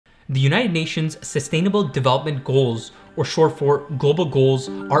The United Nations Sustainable Development Goals, or short for Global Goals,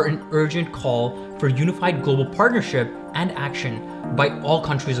 are an urgent call for unified global partnership and action by all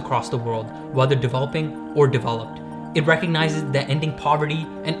countries across the world, whether developing or developed. It recognizes that ending poverty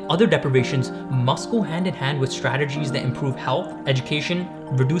and other deprivations must go hand in hand with strategies that improve health, education,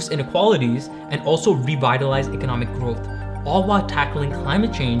 reduce inequalities, and also revitalize economic growth, all while tackling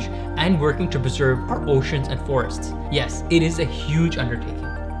climate change and working to preserve our oceans and forests. Yes, it is a huge undertaking.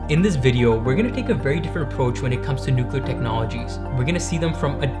 In this video, we're going to take a very different approach when it comes to nuclear technologies. We're going to see them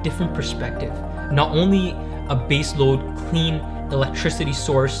from a different perspective. Not only a baseload, clean electricity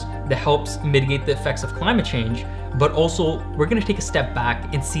source that helps mitigate the effects of climate change, but also we're going to take a step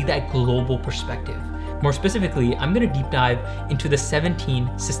back and see that global perspective. More specifically, I'm going to deep dive into the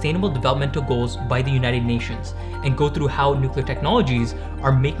 17 Sustainable Developmental Goals by the United Nations and go through how nuclear technologies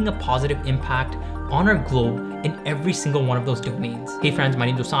are making a positive impact on our globe in every single one of those domains. Hey friends, my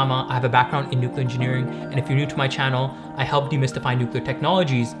name is Osama. I have a background in nuclear engineering, and if you're new to my channel, I help demystify nuclear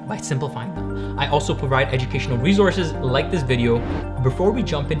technologies by simplifying them. I also provide educational resources like this video. Before we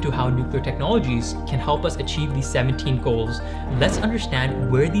jump into how nuclear technologies can help us achieve these 17 goals, let's understand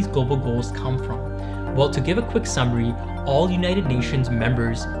where these global goals come from. Well, to give a quick summary, all United Nations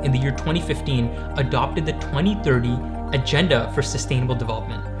members in the year 2015 adopted the 2030 Agenda for Sustainable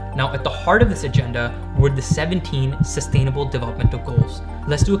Development. Now, at the heart of this agenda were the 17 Sustainable Developmental Goals.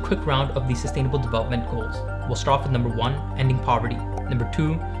 Let's do a quick round of these Sustainable Development Goals. We'll start off with number 1, ending poverty. Number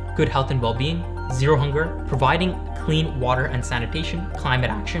 2, good health and well-being. 0 hunger, providing clean water and sanitation, climate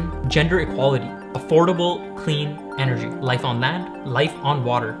action, gender equality, affordable, clean energy, life on land, life on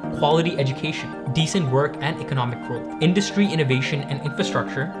water, quality education, decent work and economic growth, industry innovation and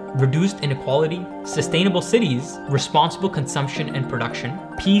infrastructure, reduced inequality, sustainable cities, responsible consumption and production,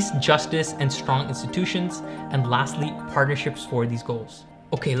 peace, justice, and strong institutions, and lastly, partnerships for these goals.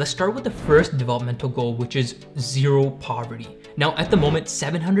 Okay, let's start with the first developmental goal, which is zero poverty. Now, at the moment,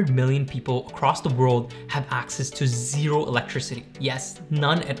 700 million people across the world have access to zero electricity. Yes,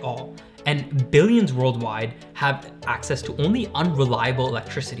 none at all. And billions worldwide have access to only unreliable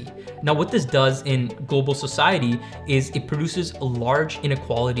electricity. Now, what this does in global society is it produces large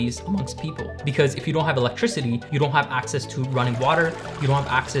inequalities amongst people. Because if you don't have electricity, you don't have access to running water, you don't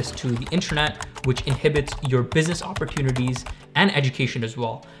have access to the internet, which inhibits your business opportunities and education as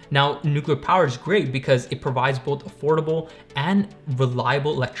well. Now, nuclear power is great because it provides both affordable and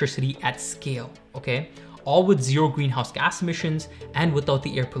reliable electricity at scale, okay? All with zero greenhouse gas emissions and without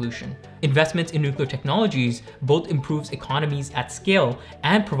the air pollution. Investments in nuclear technologies both improves economies at scale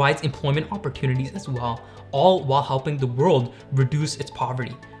and provides employment opportunities as well, all while helping the world reduce its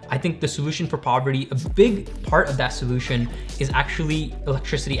poverty. I think the solution for poverty, a big part of that solution is actually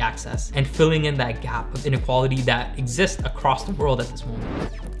electricity access and filling in that gap of inequality that exists across the world at this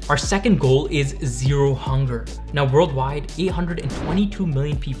moment. Our second goal is zero hunger. Now, worldwide, 822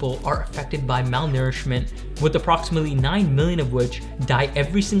 million people are affected by malnourishment, with approximately 9 million of which die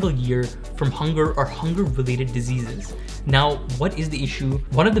every single year from hunger or hunger-related diseases. Now, what is the issue?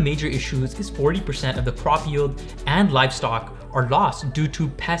 One of the major issues is 40% of the crop yield and livestock are lost due to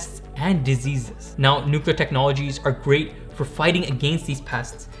pests and diseases. Now, nuclear technologies are great for fighting against these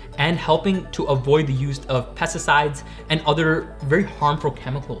pests and helping to avoid the use of pesticides and other very harmful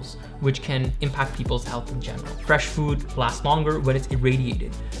chemicals, which can impact people's health in general. Fresh food lasts longer when it's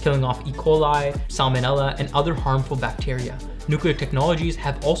irradiated, killing off E. coli, salmonella, and other harmful bacteria. Nuclear technologies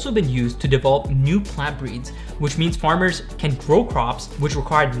have also been used to develop new plant breeds, which means farmers can grow crops which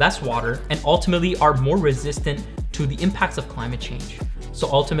require less water and ultimately are more resistant to the impacts of climate change. So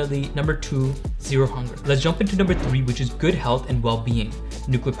ultimately, number 2, zero hunger. Let's jump into number 3, which is good health and well-being.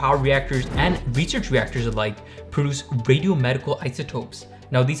 Nuclear power reactors and research reactors alike produce radiomedical isotopes.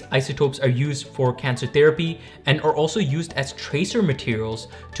 Now, these isotopes are used for cancer therapy and are also used as tracer materials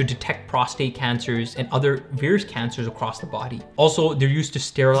to detect prostate cancers and other various cancers across the body. Also, they're used to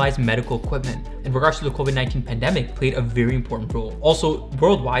sterilize medical equipment. In regards to the COVID-19 pandemic, played a very important role. Also,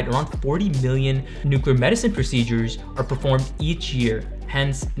 worldwide, around 40 million nuclear medicine procedures are performed each year.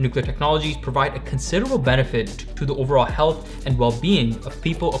 Hence, nuclear technologies provide a considerable benefit to the overall health and well-being of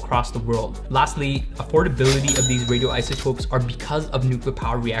people across the world. Lastly, affordability of these radioisotopes are because of nuclear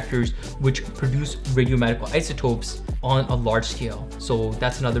power reactors, which produce radiomedical isotopes on a large scale. So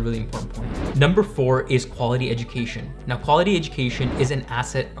that's another really important point. Number 4 is quality education. Now, quality education is an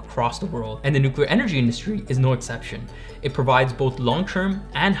asset across the world, and the nuclear energy industry is no exception. It provides both long-term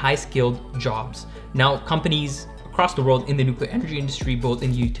and high-skilled jobs. Now, companies across the world in the nuclear energy industry, both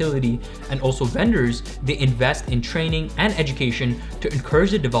in utility and also vendors, they invest in training and education to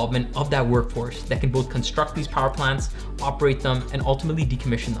encourage the development of that workforce that can both construct these power plants, operate them, and ultimately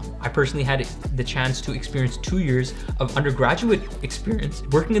decommission them. I personally had the chance to experience 2 years of undergraduate experience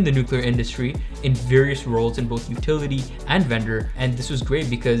working in the nuclear industry in various roles in both utility and vendor. And this was great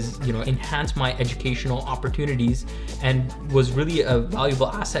because, enhanced my educational opportunities and was really a valuable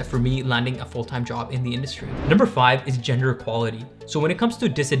asset for me landing a full-time job in the industry. Number 5 is gender equality. So when it comes to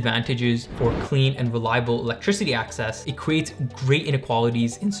disadvantages for clean and reliable electricity access, it creates great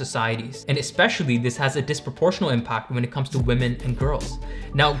inequalities in societies. And especially this has a disproportional impact when it comes to women and girls.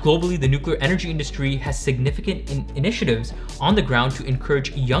 Now, globally, the nuclear energy industry has significant initiatives on the ground to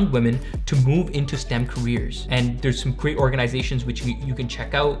encourage young women to move into STEM careers. And there's some great organizations which you can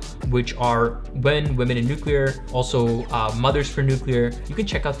check out, which are Women in Nuclear, also Mothers for Nuclear. You can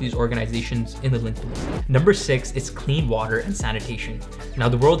check out these organizations in the link below. Number 6 is clean water and sanitation. Now,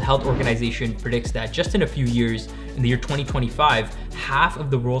 the World Health Organization predicts that just in a few years, in the year 2025, half of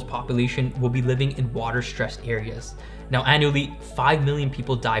the world's population will be living in water-stressed areas. Now, annually, 5 million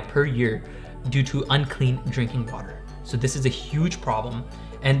people die per year due to unclean drinking water. So this is a huge problem.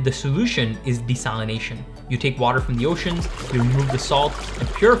 And the solution is desalination. You take water from the oceans, you remove the salt and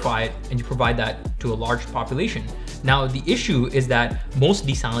purify it, and you provide that to a large population. Now, the issue is that most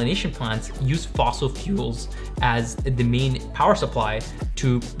desalination plants use fossil fuels as the main power supply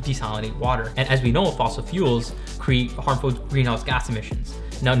to desalinate water. And as we know, fossil fuels create harmful greenhouse gas emissions.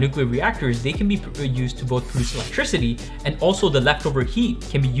 Now, nuclear reactors, they can be used to both produce electricity, and also the leftover heat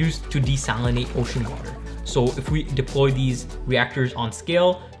can be used to desalinate ocean water. So if we deploy these reactors on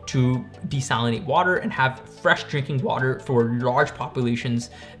scale to desalinate water and have fresh drinking water for large populations,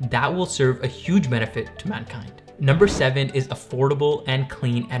 that will serve a huge benefit to mankind. Number 7 is affordable and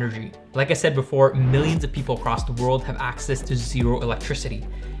clean energy. Like I said before, millions of people across the world have access to zero electricity.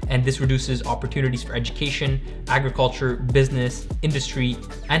 And this reduces opportunities for education, agriculture, business, industry,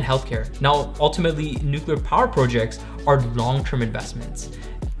 and healthcare. Now, ultimately, nuclear power projects are long-term investments.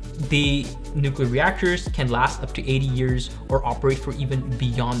 The nuclear reactors can last up to 80 years or operate for even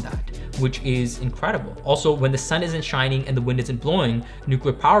beyond that, which is incredible. Also, when the sun isn't shining and the wind isn't blowing,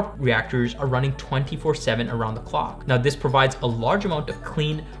 nuclear power reactors are running 24/7 around the clock. Now, this provides a large amount of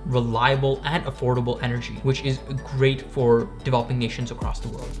clean, reliable, and affordable energy, which is great for developing nations across the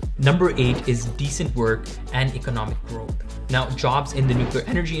world. Number 8 is decent work and economic growth. Now, jobs in the nuclear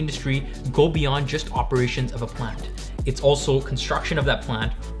energy industry go beyond just operations of a plant. It's also construction of that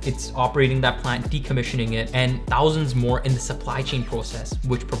plant, it's operating that plant, decommissioning it, and thousands more in the supply chain process,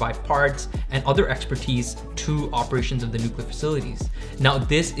 which provide parts and other expertise to operations of the nuclear facilities. Now,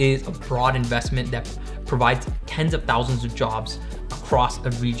 this is a broad investment that provides tens of thousands of jobs across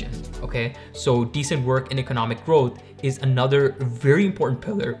a region, okay? So decent work and economic growth is another very important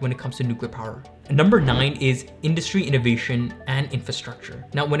pillar when it comes to nuclear power. Number 9 is industry innovation and infrastructure.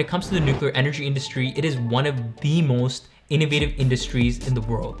 Now, when it comes to the nuclear energy industry, it is one of the most innovative industries in the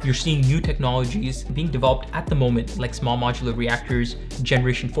world. You're seeing new technologies being developed at the moment, like small modular reactors,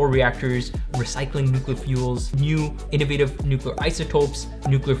 generation 4 reactors, recycling nuclear fuels, new innovative nuclear isotopes,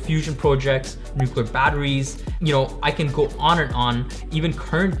 nuclear fusion projects, nuclear batteries. I can go on and on. Even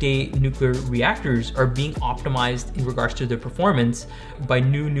current day nuclear reactors are being optimized in regards to their performance by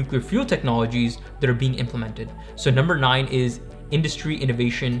new nuclear fuel technologies that are being implemented. So number 9 is industry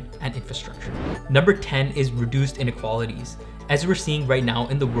innovation and infrastructure. Number 10 is reduced inequalities. As we're seeing right now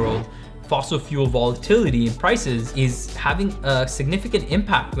in the world, fossil fuel volatility in prices is having a significant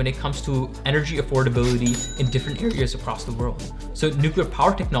impact when it comes to energy affordability in different areas across the world. So nuclear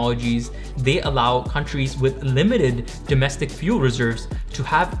power technologies, they allow countries with limited domestic fuel reserves to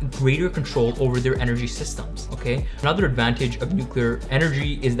have greater control over their energy systems, okay? Another advantage of nuclear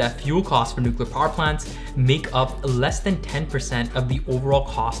energy is that fuel costs for nuclear power plants make up less than 10% of the overall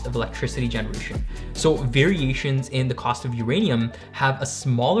cost of electricity generation. So variations in the cost of uranium have a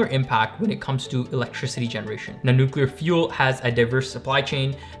smaller impact when it comes to electricity generation. Now, nuclear fuel has a diverse supply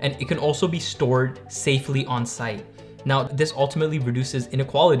chain, and it can also be stored safely on site. Now, this ultimately reduces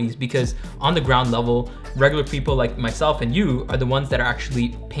inequalities because on the ground level, regular people like myself and you are the ones that are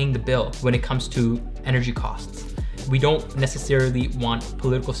actually paying the bill when it comes to energy costs. We don't necessarily want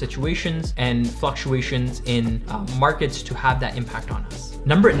political situations and fluctuations in markets to have that impact on us.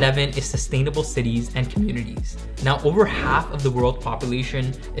 Number 11 is sustainable cities and communities. Now, over half of the world's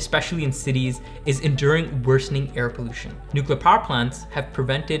population, especially in cities, is enduring worsening air pollution. Nuclear power plants have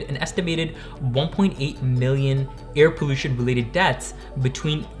prevented an estimated 1.8 million air pollution related deaths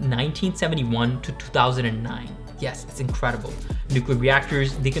between 1971 to 2009. Yes, it's incredible. Nuclear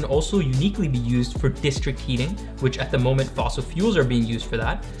reactors, they can also uniquely be used for district heating, which at the moment fossil fuels are being used for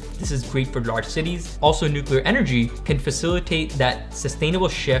that. This is great for large cities. Also, nuclear energy can facilitate that sustainable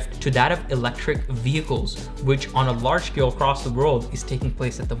shift to that of electric vehicles, which on a large scale across the world is taking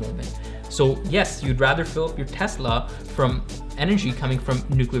place at the moment. So yes, you'd rather fill up your Tesla from energy coming from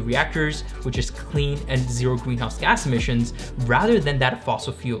nuclear reactors, which is clean and zero greenhouse gas emissions, rather than that of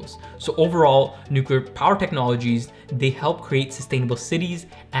fossil fuels. So overall, nuclear power technologies, they help create sustainable cities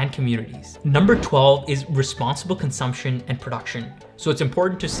and communities. Number 12 is responsible consumption and production. So it's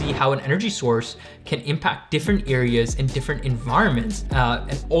important to see how an energy source can impact different areas and different environments,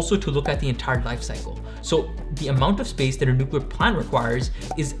 and also to look at the entire life cycle. So the amount of space that a nuclear plant requires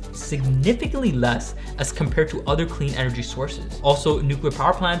is significantly less as compared to other clean energy sources. Also, nuclear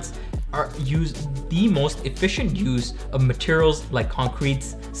power plants use the most efficient use of materials like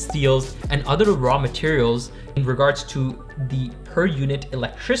concretes, steels, and other raw materials in regards to the per unit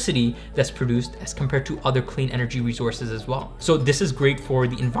electricity that's produced as compared to other clean energy resources as well. So this is great for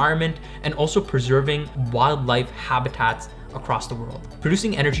the environment and also preserving wildlife habitats across the world.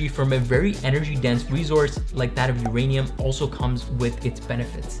 Producing energy from a very energy dense resource like that of uranium also comes with its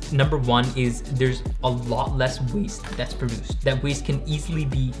benefits. Number one is there's a lot less waste that's produced. That waste can easily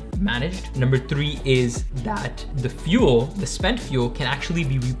be managed. Number three is that the fuel, the spent fuel, can actually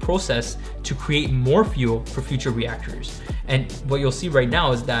be reprocessed to create more fuel for future reactors. And what you'll see right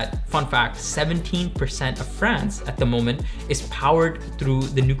now is that, fun fact, 17% of France at the moment is powered through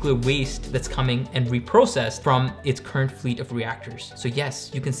the nuclear waste that's coming and reprocessed from its current fleet of reactors. So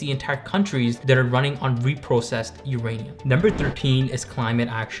yes, you can see entire countries that are running on reprocessed uranium. Number 13 is climate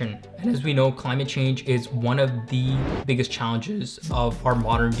action. And as we know, climate change is one of the biggest challenges of our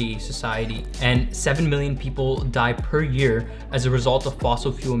modern day society. And 7 million people die per year as a result of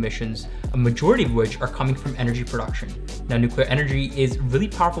fossil fuel emissions, a majority of which are coming from energy production. Now, nuclear energy is a really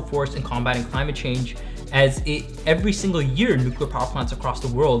powerful force in combating climate change, as every single year, nuclear power plants across the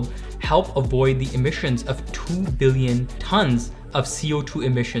world help avoid the emissions of 2 billion tons of CO2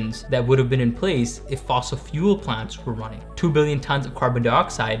 emissions that would have been in place if fossil fuel plants were running. 2 billion tons of carbon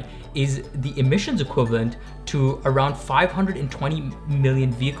dioxide is the emissions equivalent to around 520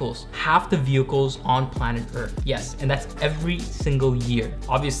 million vehicles, half the vehicles on planet Earth. Yes, and that's every single year.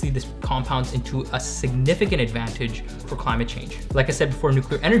 Obviously, this compounds into a significant advantage for climate change. Like I said before,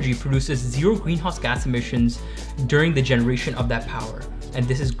 nuclear energy produces zero greenhouse gas emissions during the generation of that power. And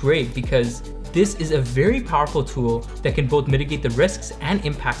this is great because this is a very powerful tool that can both mitigate the risks and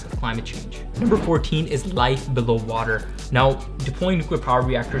impacts of climate change. Number 14 is life below water. Now, deploying nuclear power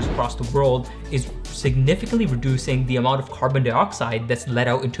reactors across the world is significantly reducing the amount of carbon dioxide that's let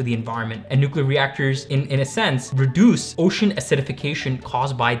out into the environment. And nuclear reactors, in a sense, reduce ocean acidification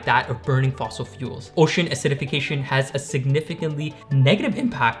caused by that of burning fossil fuels. Ocean acidification has a significantly negative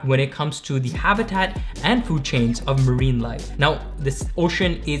impact when it comes to the habitat and food chains of marine life. Now, this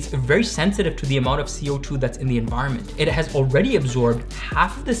ocean is very sensitive to the amount of CO2 that's in the environment. It has already absorbed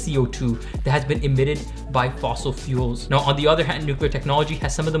half of the CO2 that has been emitted by fossil fuels. Now, on the other hand, nuclear technology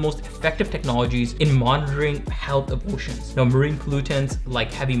has some of the most effective technologies in monitoring health of oceans. Now, marine pollutants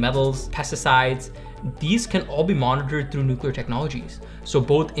like heavy metals, pesticides, these can all be monitored through nuclear technologies. So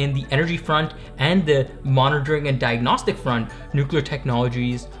both in the energy front and the monitoring and diagnostic front, nuclear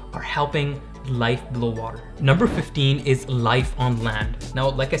technologies are helping life below water. Number 15 is life on land. Now,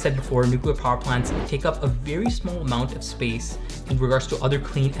 like I said before, nuclear power plants take up a very small amount of space in regards to other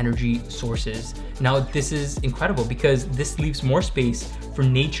clean energy sources. Now, this is incredible because this leaves more space for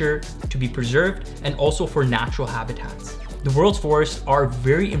nature to be preserved and also for natural habitats. The world's forests are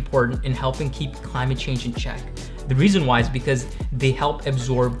very important in helping keep climate change in check. The reason why is because they help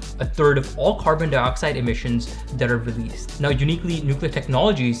absorb a third of all carbon dioxide emissions that are released. Now, uniquely, nuclear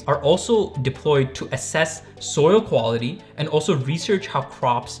technologies are also deployed to assess soil quality and also research how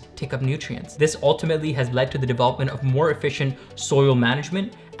crops take up nutrients. This ultimately has led to the development of more efficient soil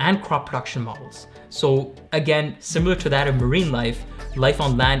management and crop production models. So again, similar to that of marine life, life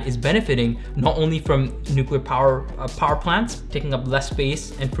on land is benefiting not only from nuclear power plants taking up less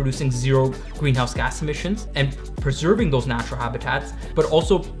space and producing zero greenhouse gas emissions and preserving those natural habitats, but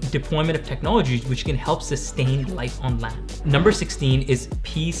also deployment of technologies which can help sustain life on land. Number 16 is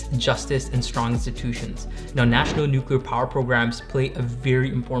peace, justice, and strong institutions. Now, national nuclear power programs play a very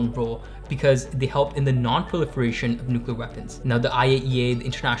important role because they help in the non-proliferation of nuclear weapons. Now, the IAEA, the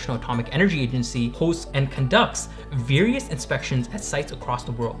International Atomic Energy Agency, hosts and conducts various inspections at sites across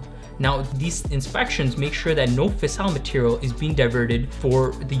the world. Now, these inspections make sure that no fissile material is being diverted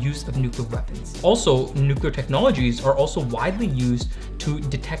for the use of nuclear weapons. Also, nuclear technologies are also widely used to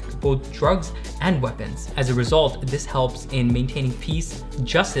detect both drugs and weapons. As a result, this helps in maintaining peace,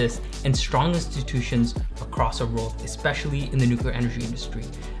 justice, and strong institutions across our world, especially in the nuclear energy industry.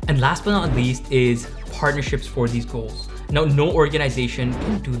 And last but not least is partnerships for these goals. Now, no organization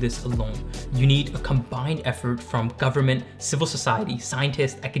can do this alone. You need a combined effort from government, civil society,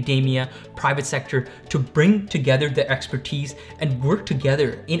 scientists, academia, private sector to bring together their expertise and work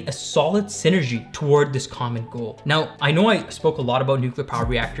together in a solid synergy toward this common goal. Now, I know I spoke a lot about nuclear power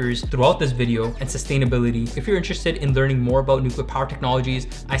reactors throughout this video and sustainability. If you're interested in learning more about nuclear power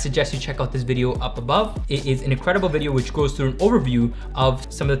technologies, I suggest you check out this video up above. It is an incredible video which goes through an overview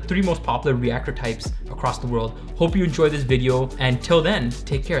of some of the 3 most popular reactor types across the world. Hope you enjoyed this video, and till then,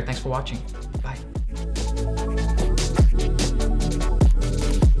 take care. Thanks for watching.